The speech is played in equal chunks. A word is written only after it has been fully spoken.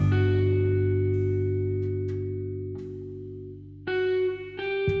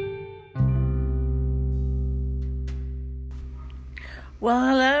Well,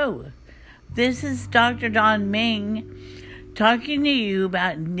 hello. This is Dr. Don Ming talking to you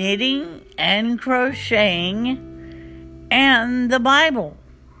about knitting and crocheting and the Bible.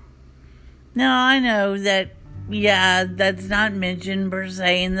 Now, I know that, that's not mentioned per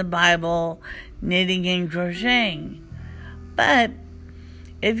se in the Bible, knitting and crocheting. But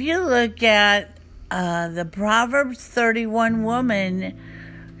if you look at the Proverbs 31 woman,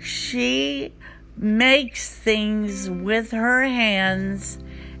 she makes things with her hands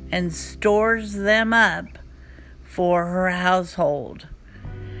and stores them up for her household.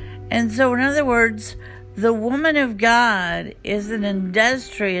 And so, in other words, the woman of God is an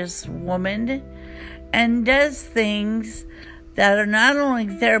industrious woman and does things that are not only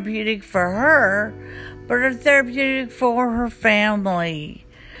therapeutic for her, but are therapeutic for her family.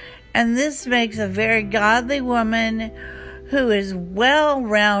 And this makes a very godly woman who is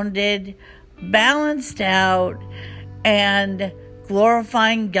well-rounded, balanced out, and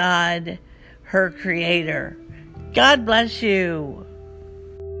glorifying God, her Creator. God bless you.